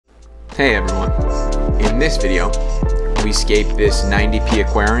Hey everyone, in this video we scape this 90p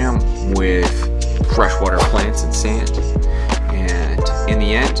aquarium with freshwater plants and sand, and in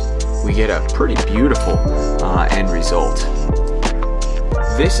the end we get a pretty beautiful end result.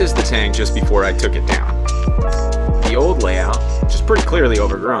 This is the tank just before I took it down. The old layout, which is pretty clearly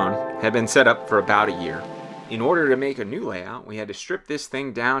overgrown, had been set up for about a year. In order to make a new layout, we had to strip this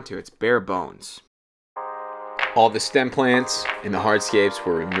thing down to its bare bones. All the stem plants and the hardscapes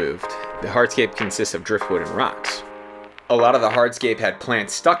were removed. The hardscape consists of driftwood and rocks. A lot of the hardscape had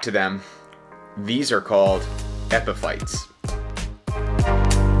plants stuck to them. These are called epiphytes.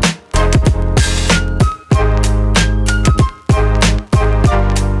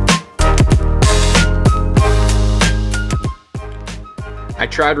 I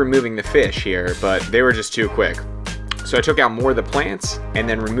tried removing the fish here, but they were just too quick. So I took out more of the plants and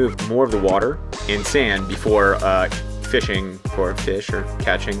then removed more of the water and sand before fishing for fish, or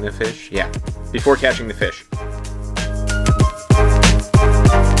catching the fish. Yeah, before catching the fish.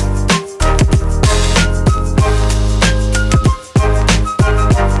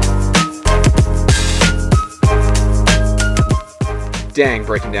 Dang,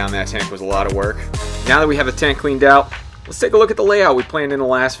 breaking down that tank was a lot of work. Now that we have the tank cleaned out, let's take a look at the layout we planned in the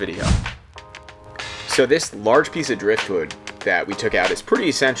last video. So this large piece of driftwood that we took out is pretty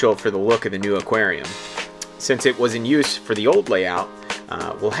essential for the look of the new aquarium. Since it was in use for the old layout,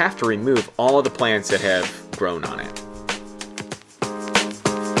 we'll have to remove all of the plants that have grown on it.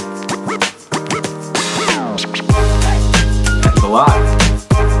 That's a lot.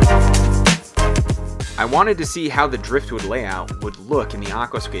 I wanted to see how the driftwood layout would look in the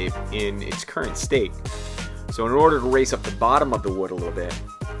aquascape in its current state. So in order to raise up the bottom of the wood a little bit,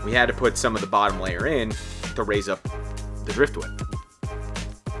 we had to put some of the bottom layer in to raise up the driftwood.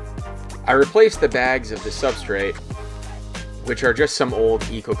 I replaced the bags of the substrate, which are just some old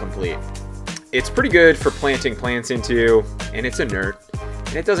Eco-Complete. It's pretty good for planting plants into, and it's inert,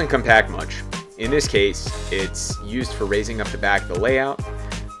 and it doesn't compact much. In this case, it's used for raising up the back of the layout.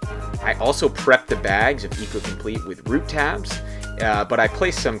 I also prepped the bags of Eco-Complete with root tabs, but I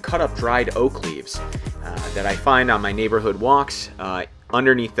placed some cut up dried oak leaves that I find on my neighborhood walks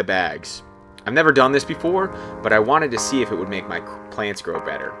underneath the bags. I've never done this before, but I wanted to see if it would make my plants grow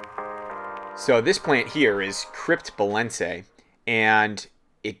better. So this plant here is Crypt Balense, and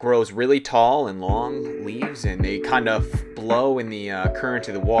it grows really tall and long leaves, and they kind of blow in the current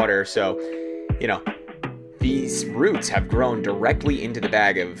of the water. So, you know, these roots have grown directly into the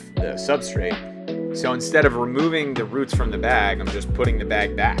bag of the substrate. So instead of removing the roots from the bag, I'm just putting the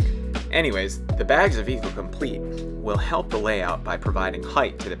bag back. Anyways, the bags of Eco-Complete will help the layout by providing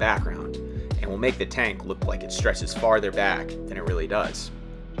height to the background, and will make the tank look like it stretches farther back than it really does.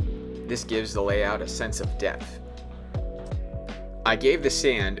 This gives the layout a sense of depth. I gave the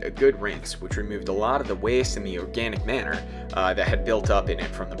sand a good rinse, which removed a lot of the waste and the organic matter that had built up in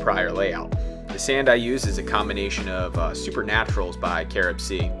it from the prior layout. The sand I use is a combination of Supernaturals by Carib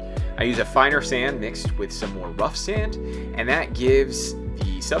Sea. I use a finer sand mixed with some more rough sand, and that gives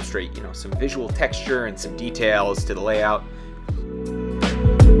the substrate, you know, some visual texture and some details to the layout.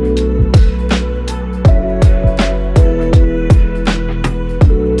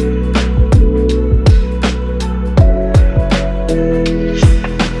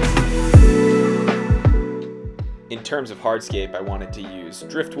 In terms of hardscape, I wanted to use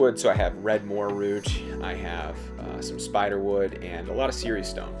driftwood, so I have red moor root, I have some spiderwood, and a lot of Ceres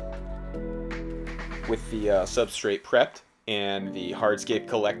stone. With the substrate prepped and the hardscape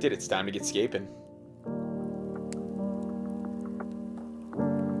collected, it's time to get scaping.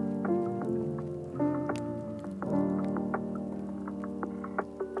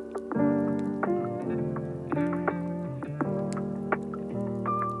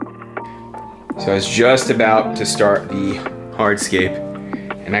 So I was just about to start the hardscape,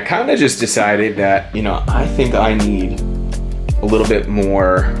 and I kind of just decided that, you know, I think I need a little bit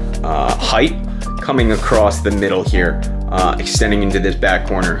more height coming across the middle here, extending into this back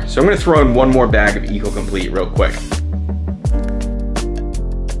corner. So I'm going to throw in one more bag of Eco-Complete real quick.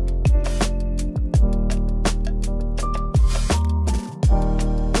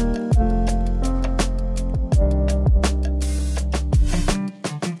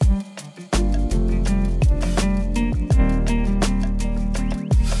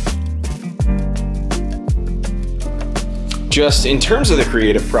 Just in terms of the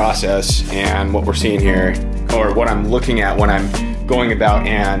creative process and what we're seeing here, or what I'm looking at when I'm going about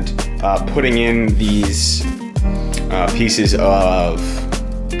and putting in these pieces of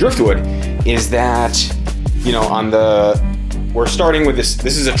driftwood, is that, you know, on the, we're starting with this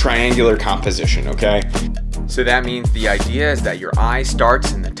is a triangular composition, okay? So that means the idea is that your eye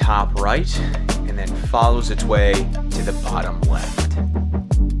starts in the top right and then follows its way to the bottom left.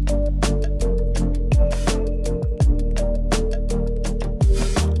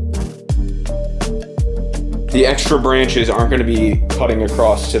 The extra branches aren't going to be cutting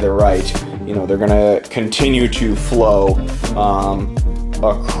across to the right. You know, they're going to continue to flow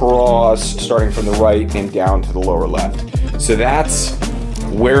across, starting from the right and down to the lower left. So that's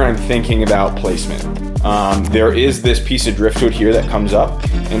where I'm thinking about placement. There is this piece of driftwood here that comes up,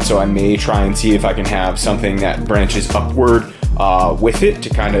 and so I may try and see if I can have something that branches upward with it to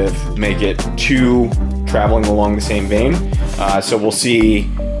kind of make it two traveling along the same vein. So we'll see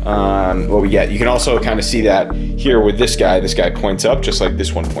what we get. You can also kind of see that here with this guy. This guy points up just like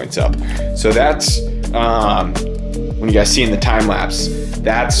this one points up. So that's, when you guys see in the time lapse,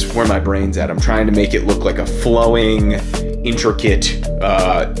 that's where my brain's at. I'm trying to make it look like a flowing, intricate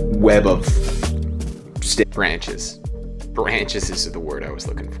web of branches. Branches is the word I was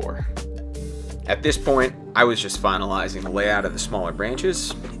looking for. At this point, I was just finalizing the layout of the smaller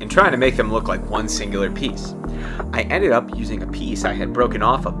branches and trying to make them look like one singular piece. I ended up using a piece I had broken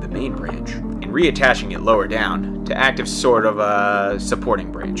off of the main branch and reattaching it lower down to act as sort of a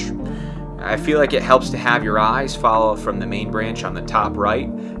supporting branch. I feel like it helps to have your eyes follow from the main branch on the top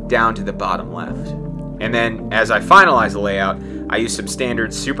right down to the bottom left. And then as I finalize the layout, I use some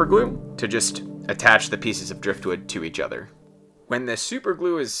standard super glue to just attach the pieces of driftwood to each other. When the super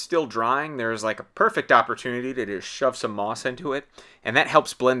glue is still drying, there's like a perfect opportunity to just shove some moss into it, and that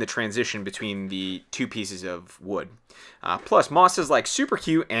helps blend the transition between the two pieces of wood. Plus, moss is like super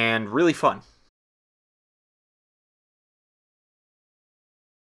cute and really fun.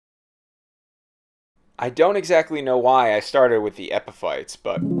 I don't exactly know why I started with the epiphytes,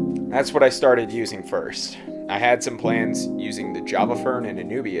 but that's what I started using first. I had some plans using the Java Fern and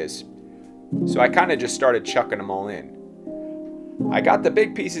Anubias, so I kind of just started chucking them all in. I got the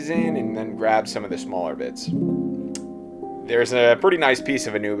big pieces in and then grabbed some of the smaller bits. There's a pretty nice piece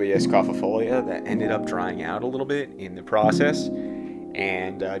of Anubias caufifolia that ended up drying out a little bit in the process.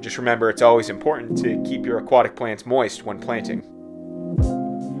 And just remember, it's always important to keep your aquatic plants moist when planting.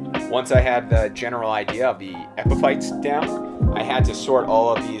 Once I had the general idea of the epiphytes down, I had to sort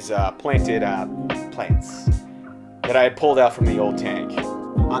all of these planted plants that I had pulled out from the old tank.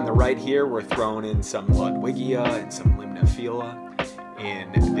 On the right here, we're throwing in some Ludwigia and some Limnophila.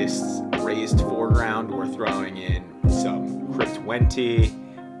 In this raised foreground, we're throwing in some Cryptwenti,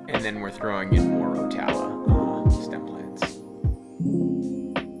 and then we're throwing in more Rotala stem plants.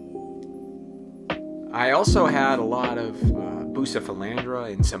 I also had a lot of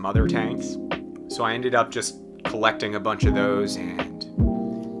Bucephalandra in some other tanks, so I ended up just collecting a bunch of those and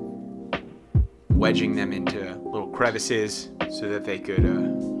wedging them into little crevices so that they could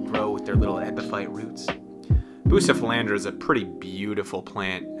grow with their little epiphyte roots. Bucephalandra is a pretty beautiful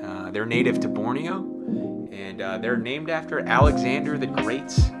plant. They're native to Borneo, and they're named after Alexander the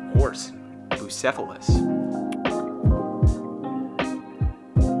Great's horse, Bucephalus.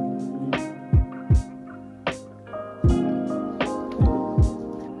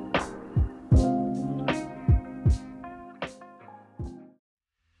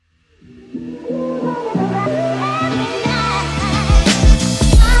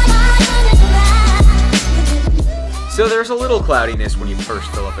 So there's a little cloudiness when you first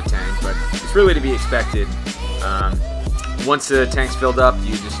fill up a tank, but it's really to be expected. Once the tank's filled up,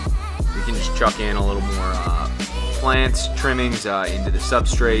 you can just chuck in a little more plants, trimmings into the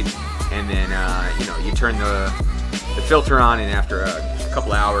substrate, and then you turn the filter on, and after a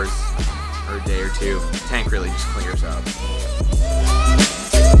couple hours or a day or two, the tank really just clears up.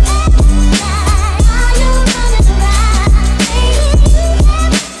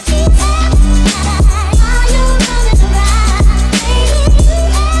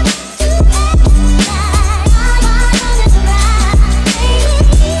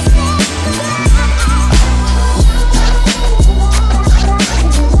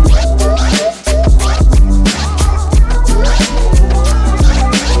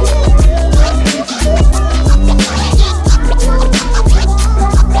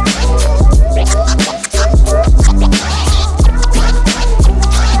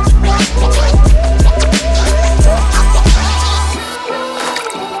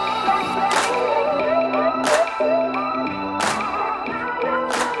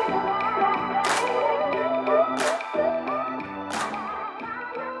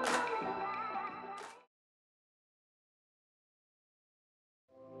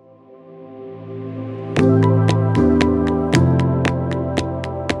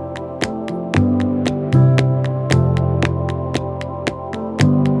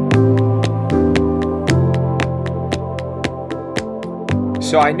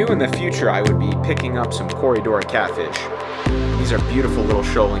 I knew in the future I would be picking up some Corydoras catfish. These are beautiful little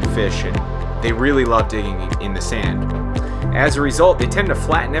shoaling fish, and they really love digging in the sand. As a result, they tend to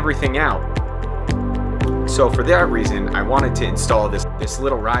flatten everything out. So for that reason, I wanted to install this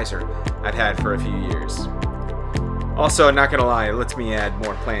little riser I've had for a few years. Also, not gonna lie, it lets me add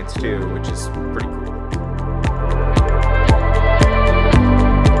more plants too, which is pretty cool.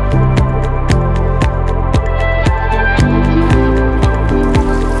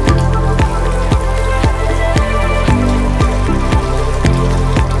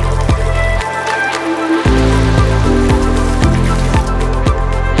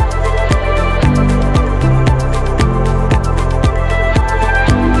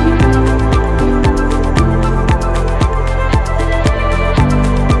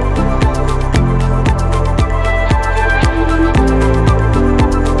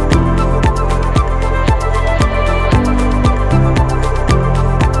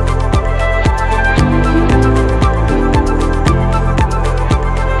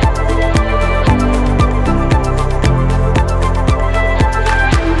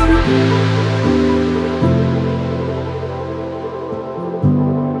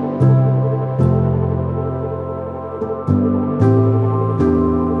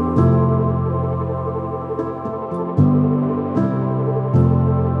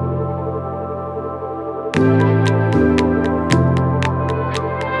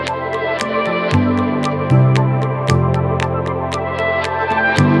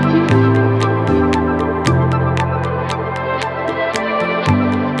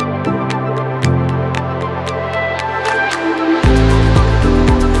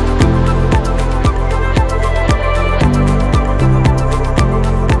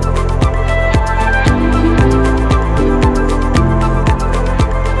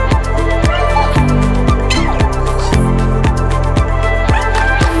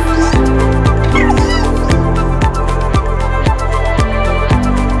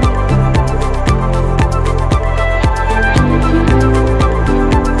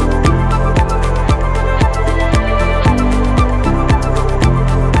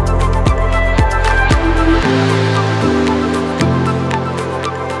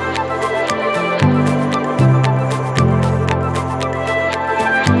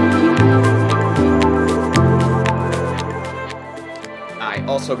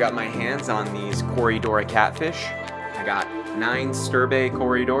 Also got my hands on these Corydoras catfish. I got 9 Sturbe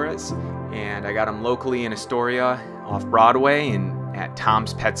Corydoras, and I got them locally in Astoria off Broadway and at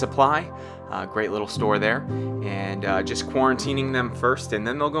Tom's Pet Supply. Great little store there. And just quarantining them first, and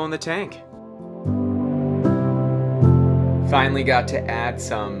then they'll go in the tank. Finally got to add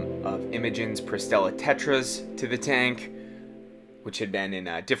some of Imogen's Pristella tetras to the tank, which had been in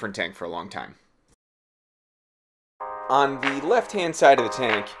a different tank for a long time. On the left-hand side of the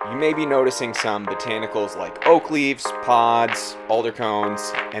tank, you may be noticing some botanicals like oak leaves, pods, alder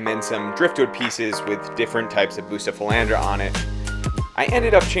cones, and then some driftwood pieces with different types of Bucephalandra on it. I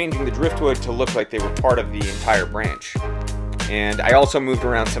ended up changing the driftwood to look like they were part of the entire branch. And I also moved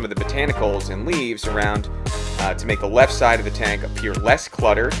around some of the botanicals and leaves around to make the left side of the tank appear less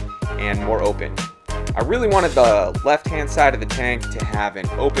cluttered and more open. I really wanted the left-hand side of the tank to have an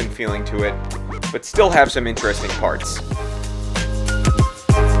open feeling to it, but still have some interesting parts.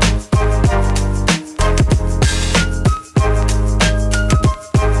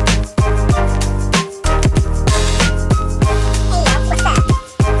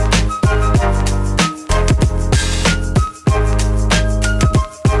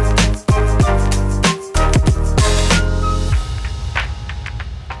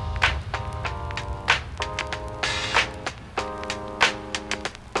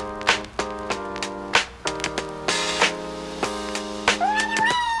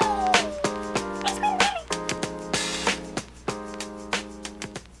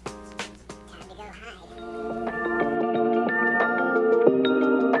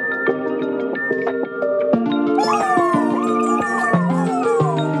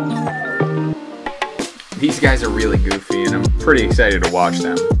 These guys are really goofy, and I'm pretty excited to watch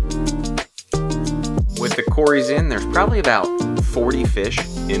them. With the Corys in, there's probably about 40 fish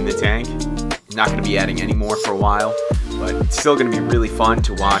in the tank. I'm not going to be adding any more for a while, but it's still going to be really fun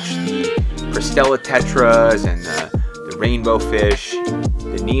to watch the Pristella tetras and the rainbow fish,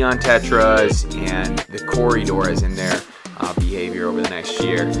 the neon tetras, and the Corydoras in their behavior over the next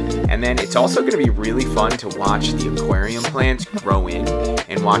year. And then it's also going to be really fun to watch the aquarium plants grow in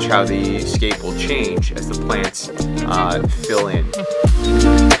and watch how the scape will change as the plants fill in.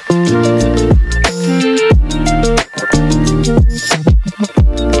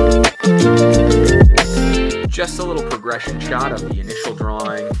 just a little progression shot of the initial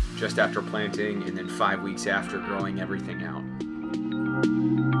drawing just after planting and then 5 weeks after growing everything out.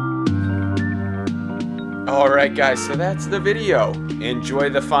 Alright guys, so that's the video.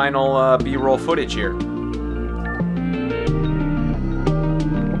 Enjoy the final B-roll footage here.